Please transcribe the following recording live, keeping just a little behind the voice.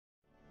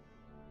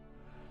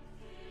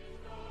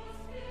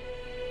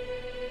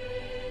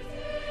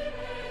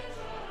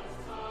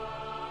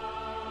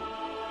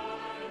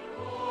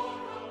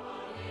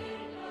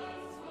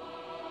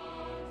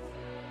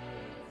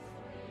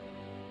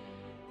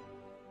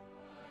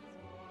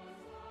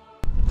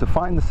to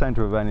find the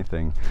centre of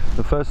anything,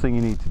 the first thing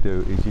you need to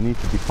do is you need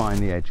to define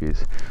the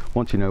edges.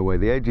 Once you know where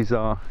the edges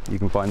are, you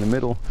can find the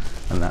middle,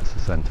 and that's the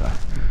centre.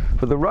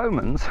 For the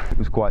Romans, it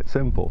was quite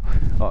simple,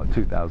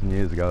 2,000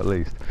 years ago at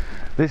least.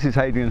 This is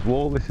Hadrian's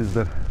Wall, this is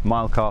the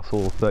Mile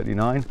Castle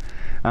 39,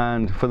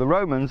 and for the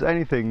Romans,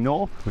 anything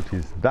north, which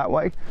is that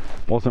way,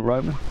 wasn't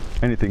Roman.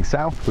 Anything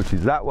south, which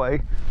is that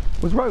way,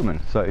 was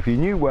Roman. So if you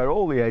knew where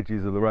all the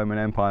edges of the Roman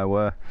Empire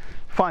were,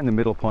 find the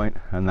middle point,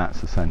 and that's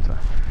the centre.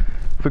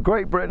 For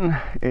Great Britain,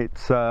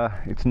 it's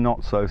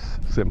not so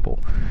simple.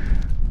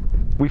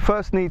 We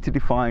first need to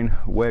define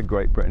where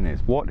Great Britain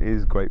is. What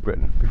is Great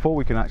Britain? Before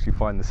we can actually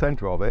find the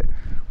centre of it,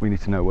 we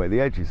need to know where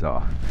the edges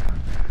are.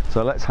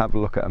 So let's have a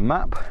look at a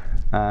map,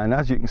 and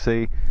as you can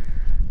see,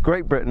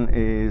 Great Britain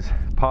is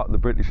part of the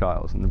British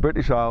Isles, and the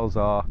British Isles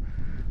are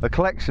a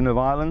collection of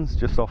islands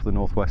just off the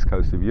northwest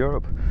coast of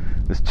Europe.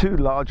 There's 2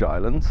 large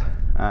islands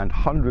and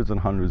hundreds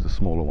of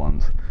smaller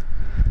ones.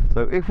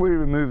 So if we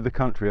remove the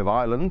country of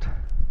Ireland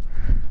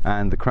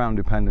and the crown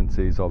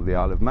dependencies of the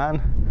Isle of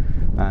Man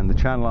and the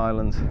Channel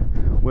Islands,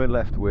 we're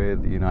left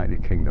with the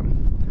United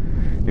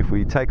Kingdom. If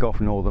we take off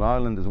Northern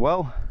Ireland as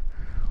well,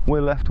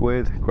 we're left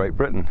with Great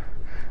Britain.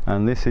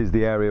 And this is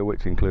the area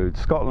which includes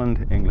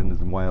Scotland, England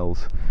and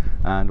Wales,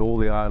 and all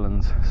the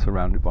islands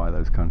surrounded by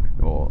those countries,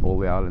 or all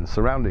the islands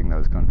surrounding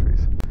those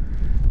countries.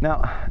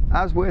 Now,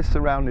 as we're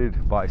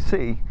surrounded by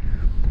sea,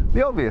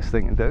 the obvious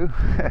thing to do,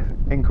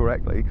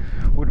 incorrectly,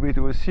 would be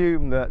to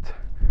assume that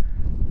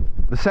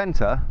the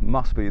centre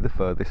must be the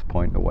furthest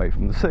point away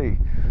from the sea.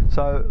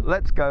 So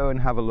let's go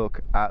and have a look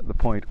at the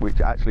point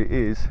which actually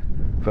is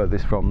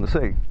furthest from the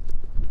sea.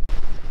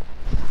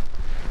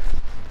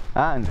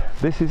 And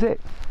this is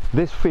it.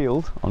 This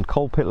field on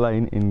Coal Pit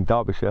Lane in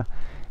Derbyshire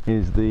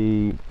is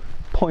the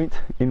point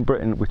in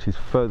Britain which is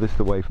furthest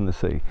away from the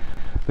sea.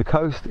 The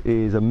coast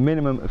is a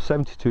minimum of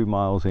 72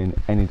 miles in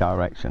any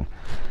direction.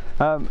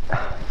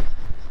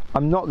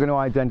 I'm not going to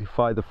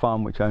identify the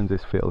farm which owns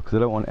this field because I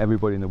don't want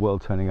everybody in the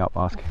world turning up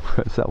asking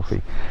for a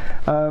selfie.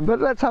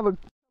 But let's have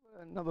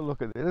another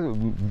look at this, a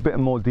bit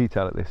more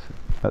detail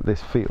at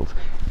this field.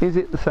 Is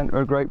it the centre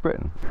of Great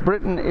Britain?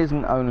 Britain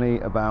isn't only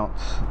about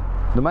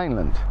the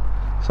mainland.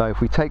 So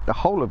if we take the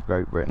whole of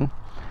Great Britain,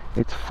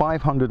 it's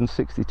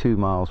 562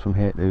 miles from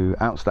here to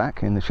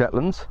Outstack in the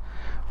Shetlands,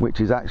 which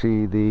is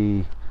actually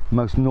the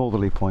most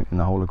northerly point in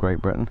the whole of Great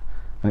Britain,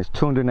 and it's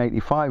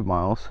 285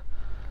 miles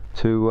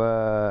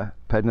to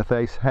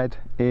Pednathais Head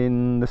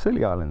in the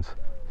Scilly Islands,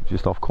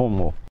 just off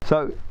Cornwall.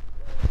 So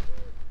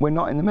we're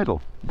not in the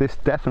middle. This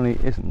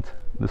definitely isn't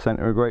the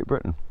centre of Great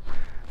Britain.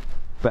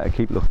 Better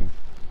keep looking.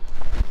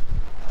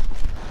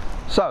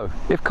 So,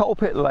 if Coal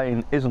Pit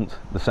Lane isn't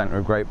the centre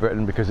of Great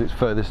Britain because it's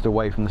furthest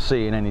away from the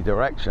sea in any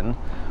direction,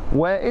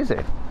 where is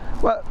it?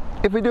 Well,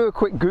 if we do a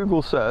quick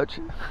Google search,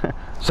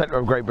 centre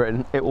of Great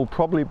Britain, it will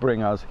probably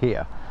bring us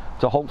here,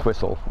 to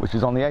Holtwhistle, which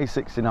is on the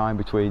A69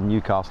 between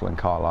Newcastle and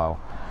Carlisle.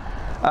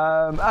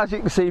 As you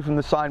can see from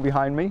the sign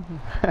behind me,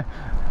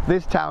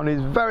 this town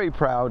is very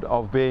proud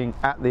of being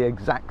at the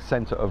exact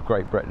centre of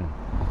Great Britain.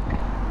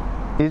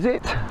 Is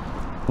it?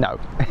 No,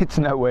 it's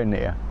nowhere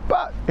near,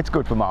 but it's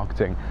good for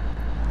marketing.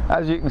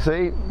 As you can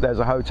see, there's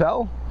a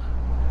hotel,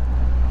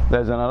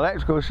 there's an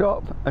electrical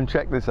shop, and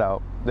check this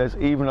out, there's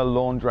even a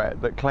laundrette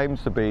that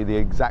claims to be the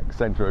exact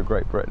centre of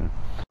Great Britain.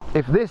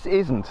 If this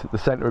isn't the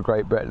centre of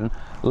Great Britain,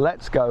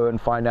 let's go and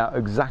find out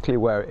exactly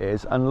where it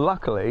is, and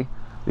luckily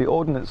the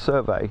Ordnance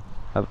Survey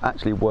have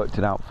actually worked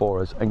it out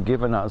for us and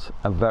given us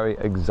a very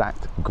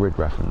exact grid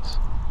reference.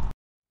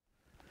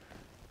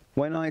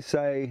 When I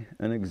say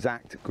an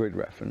exact grid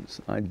reference,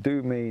 I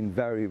do mean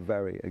very,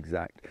 very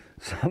exact.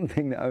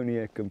 Something that only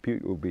a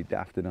computer would be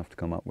daft enough to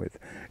come up with.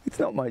 It's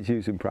not much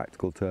use in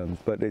practical terms,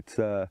 but it's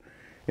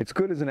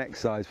good as an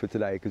exercise for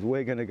today because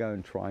we're going to go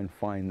and try and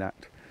find that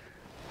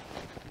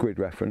grid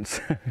reference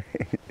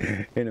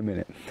in a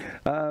minute.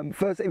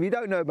 First, if you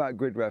don't know about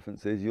grid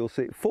references, you'll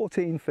see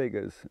 14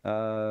 figures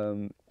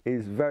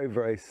is very,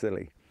 very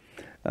silly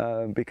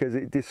because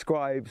it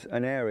describes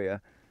an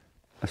area,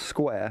 a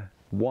square,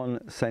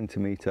 1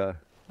 centimetre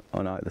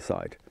on either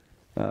side.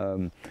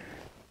 I'm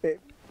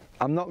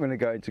not going to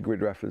go into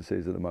grid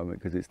references at the moment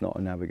because it's not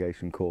a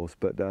navigation course,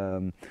 but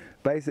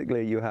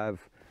basically you have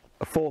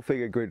a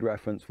 4-figure grid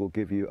reference will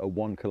give you a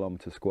 1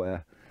 kilometre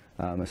square,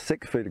 a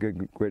 6-figure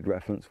grid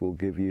reference will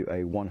give you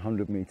a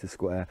 100 metre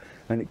square,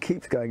 and it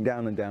keeps going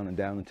down and down and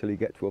down until you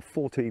get to a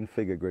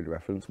 14-figure grid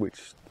reference,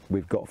 which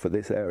we've got for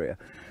this area,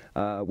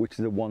 which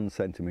is a 1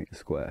 centimetre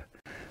square.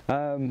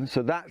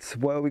 So that's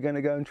where we're going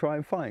to go and try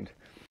and find.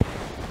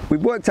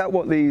 We've worked out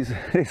what this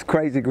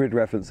crazy grid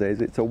reference is.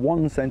 It's a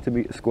 1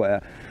 centimetre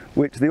square,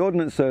 which the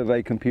Ordnance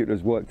Survey computer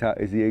has worked out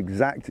is the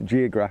exact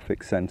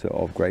geographic centre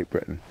of Great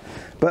Britain.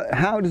 But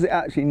how does it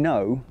actually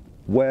know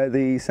where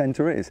the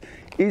centre is?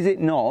 Is it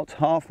not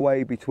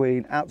halfway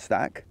between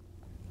Outstack,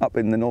 up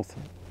in the north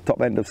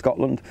top end of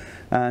Scotland,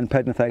 and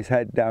Pednathais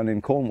Head down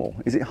in Cornwall?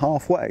 Is it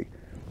halfway?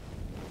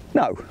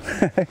 No,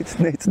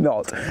 it's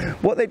not.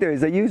 What they do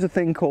is they use a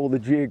thing called the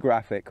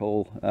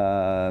geographical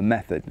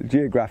method,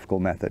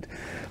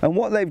 and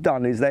what they've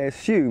done is they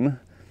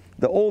assume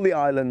that all the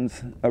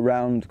islands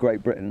around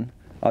Great Britain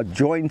are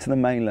joined to the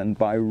mainland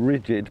by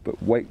rigid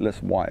but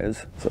weightless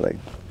wires, so they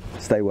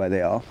stay where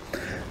they are.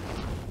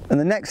 And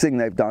the next thing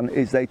they've done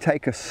is they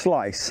take a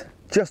slice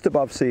just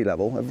above sea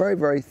level, a very,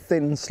 very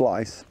thin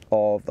slice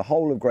of the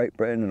whole of Great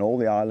Britain and all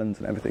the islands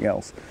and everything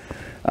else.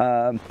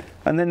 And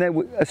then they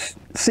would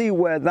see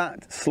where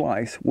that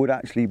slice would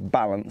actually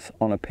balance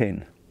on a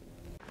pin.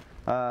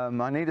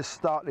 I need a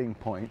starting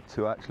point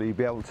to actually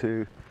be able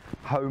to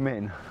home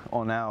in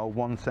on our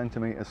 1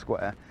 centimetre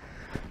square.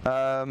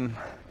 And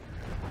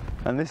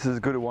this is as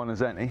good a one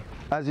as any.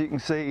 As you can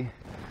see,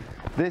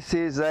 this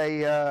is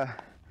a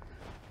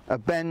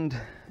bend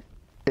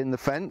in the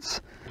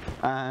fence,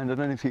 and I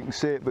don't know if you can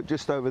see it, but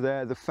just over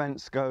there the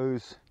fence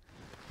goes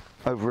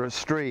over a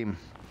stream.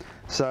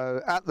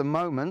 So at the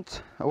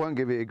moment, I won't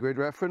give you a grid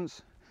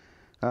reference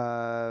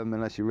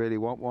unless you really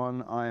want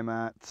one. I'm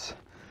at,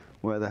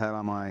 where the hell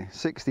am I?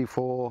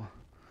 64,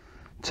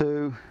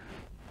 2,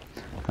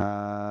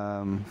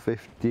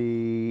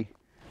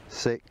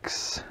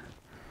 56,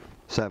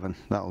 7,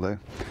 that'll do.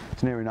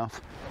 It's near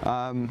enough.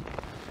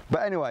 But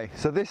anyway,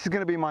 so this is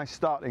going to be my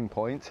starting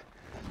point,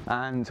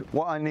 and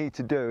what I need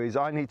to do is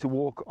I need to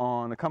walk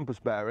on a compass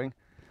bearing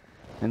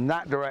in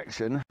that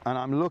direction, and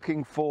I'm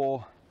looking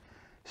for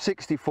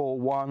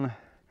 64.1,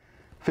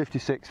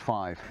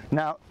 56.5.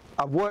 Now,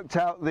 I've worked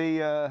out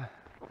the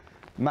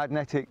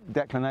magnetic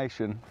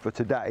declination for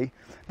today.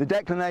 The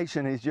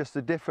declination is just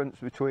the difference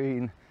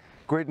between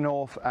grid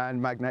north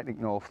and magnetic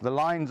north. The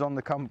lines on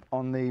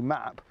the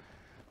map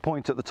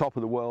point at the top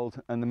of the world,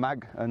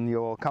 and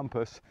your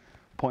compass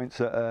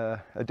points at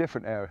a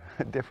different area,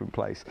 a different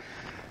place.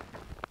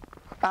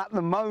 At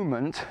the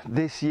moment,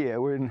 this year,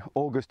 we're in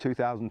August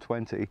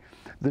 2020,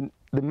 the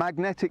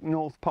magnetic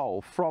North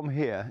Pole from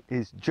here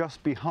is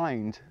just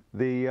behind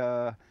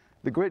the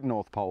grid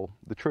North Pole,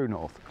 the true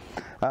north.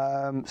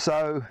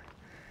 So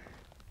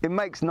it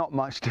makes not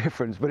much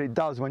difference, but it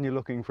does when you're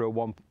looking for a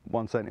 1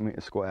 centimetre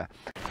square.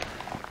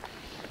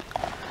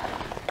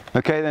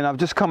 Okay, then I've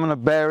just come on a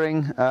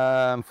bearing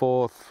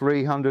for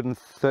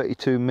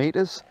 332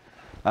 meters.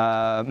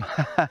 And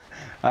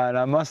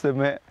I must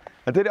admit,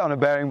 I did it on a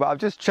bearing, but I've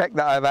just checked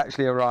that I've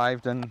actually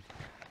arrived, and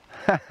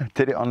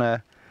did it on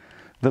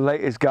the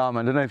latest Garmin.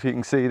 I don't know if you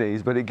can see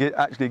these, but it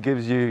actually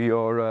gives you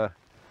your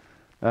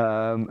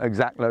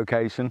exact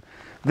location.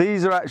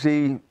 These are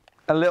actually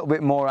a little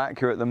bit more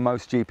accurate than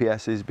most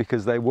GPSs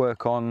because they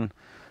work on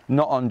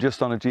not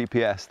just on a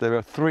GPS. There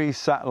are 3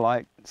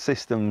 satellite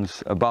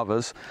systems above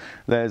us.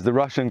 There's the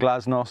Russian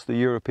Glasnost, the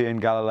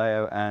European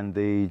Galileo, and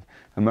the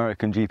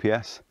American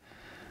GPS.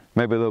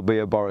 Maybe there'll be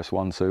a Boris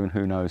one soon,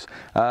 who knows.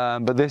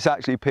 But this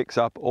actually picks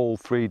up all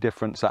 3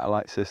 different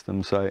satellite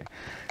systems, so it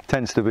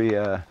tends to be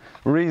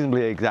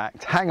reasonably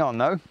exact. Hang on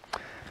though,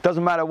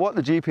 doesn't matter what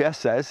the GPS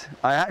says,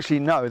 I actually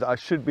know that I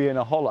should be in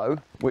a hollow,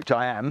 which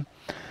I am.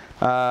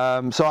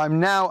 So I'm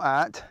now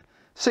at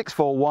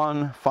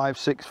 641,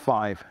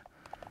 565.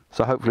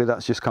 So hopefully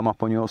that's just come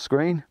up on your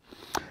screen.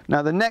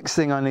 Now the next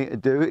thing I need to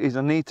do is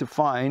I need to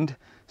find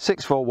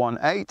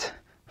 6418,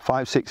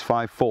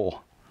 5654.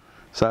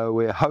 So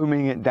we're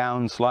homing it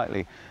down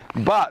slightly.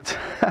 But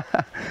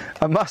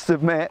I must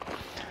admit,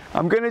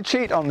 I'm going to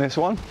cheat on this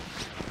one.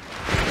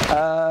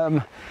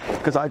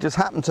 Because I just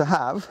happen to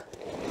have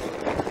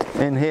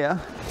in here,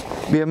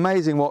 it'd be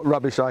amazing what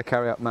rubbish I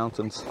carry up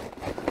mountains.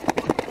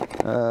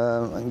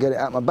 I can get it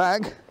out of my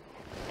bag.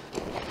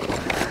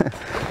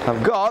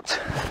 I've got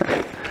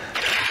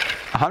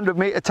 100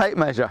 meter tape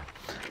measure.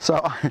 So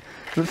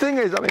the thing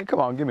is, I mean, come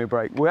on, give me a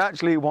break. We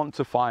actually want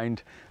to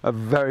find a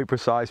very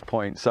precise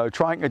point. So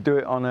trying to do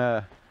it on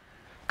a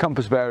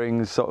compass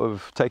bearings, sort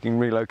of taking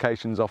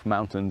relocations off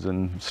mountains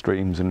and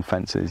streams and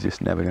fences, is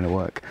just never going to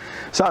work.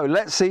 So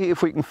let's see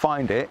if we can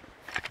find it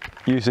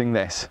using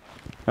this.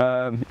 You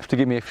have to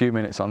give me a few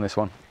minutes on this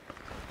one.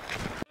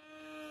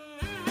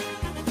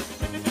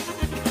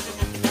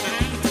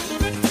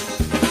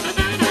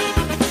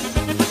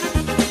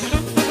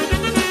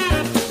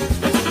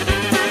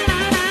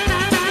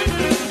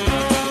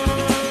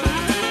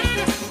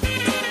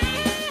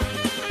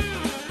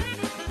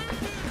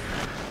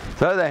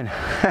 So then,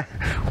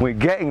 we're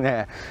getting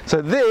there.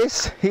 So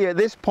this here,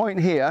 this point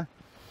here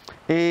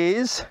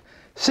is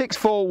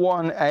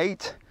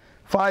 6418,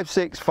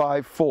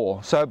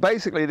 5654. So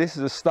basically this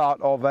is the start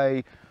of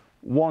a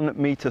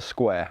 1 meter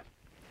square.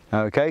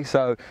 Okay,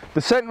 so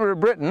the centre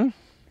of Britain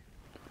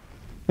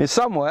is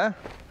somewhere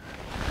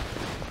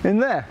in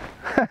there.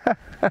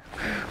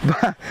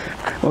 But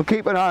we'll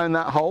keep an eye on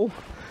that hole.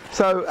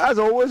 So as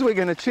always, we're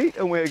going to cheat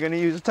and we're going to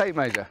use a tape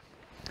measure.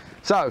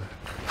 So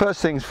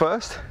first things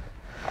first,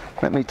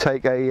 let me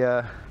take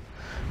a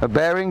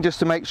bearing just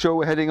to make sure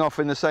we're heading off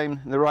in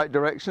the right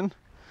direction.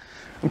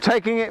 I'm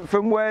taking it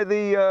from where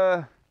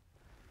the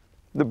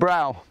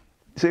brow,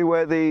 see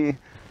where the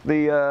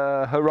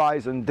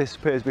horizon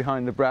disappears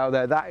behind the brow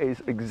there. That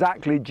is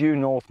exactly due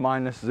north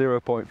minus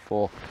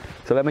 0.4.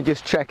 So let me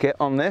just check it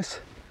on this.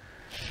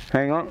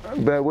 Hang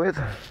on, bear with.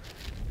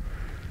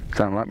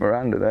 Sound like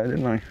Miranda there,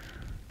 didn't I?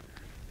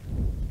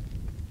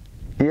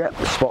 Yep,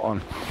 spot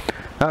on.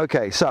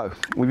 Okay, so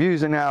we're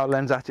using our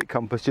lensatic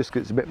compass just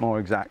because it's a bit more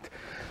exact.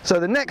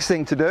 So the next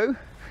thing to do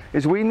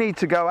is we need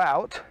to go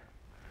out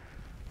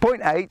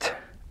 0.8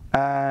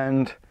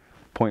 and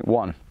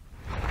 0.1.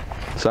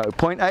 So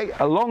 0.8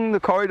 along the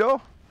corridor,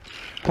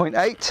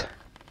 0.8,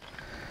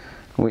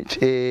 which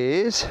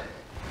is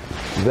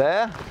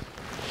there,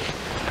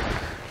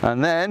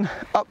 and then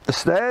up the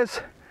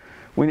stairs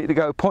we need to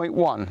go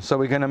 0.1. So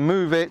we're going to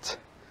move it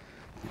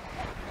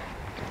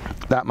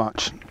that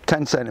much,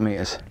 10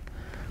 centimeters,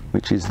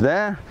 which is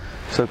there.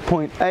 So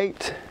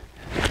 0.8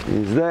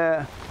 is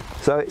there,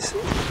 so it's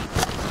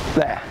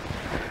there.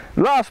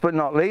 Last but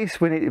not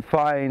least, we need to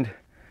find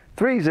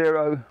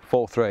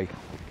 3043.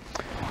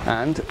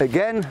 And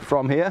again,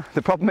 from here,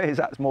 the problem is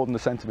that's more than a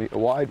centimetre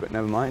wide, but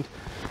never mind.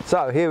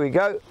 So here we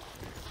go.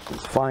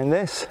 Let's find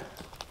this.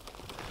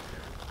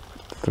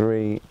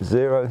 30,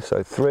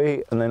 so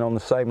 3, and then on the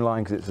same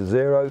line because it's a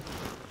 0,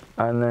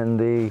 and then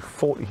the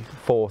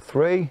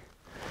 44.3.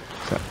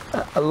 So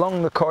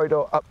along the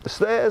corridor up the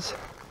stairs,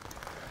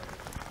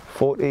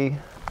 40,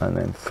 and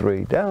then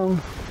 3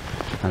 down,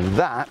 and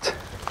that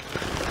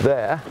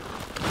there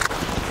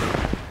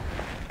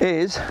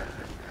is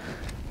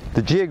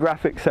the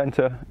geographic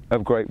centre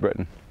of Great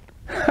Britain.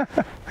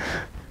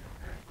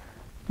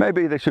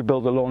 Maybe they should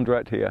build a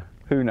laundrette here,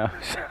 who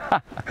knows.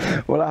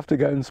 We'll have to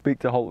go and speak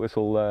to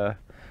Holtwhistle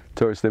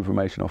Tourist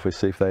Information Office,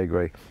 see if they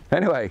agree.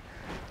 Anyway,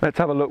 let's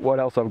have a look what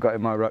else I've got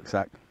in my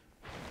rucksack.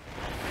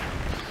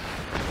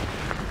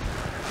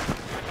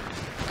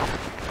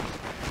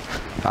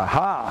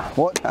 Aha!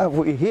 What have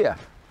we here?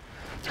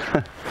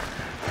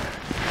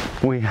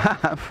 We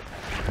have,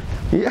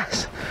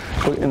 yes,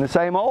 put it in the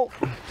same hole.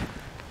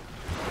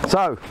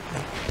 So,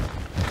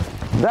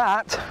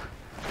 that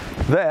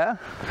there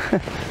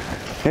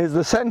is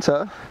the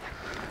centre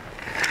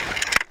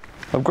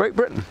of Great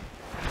Britain.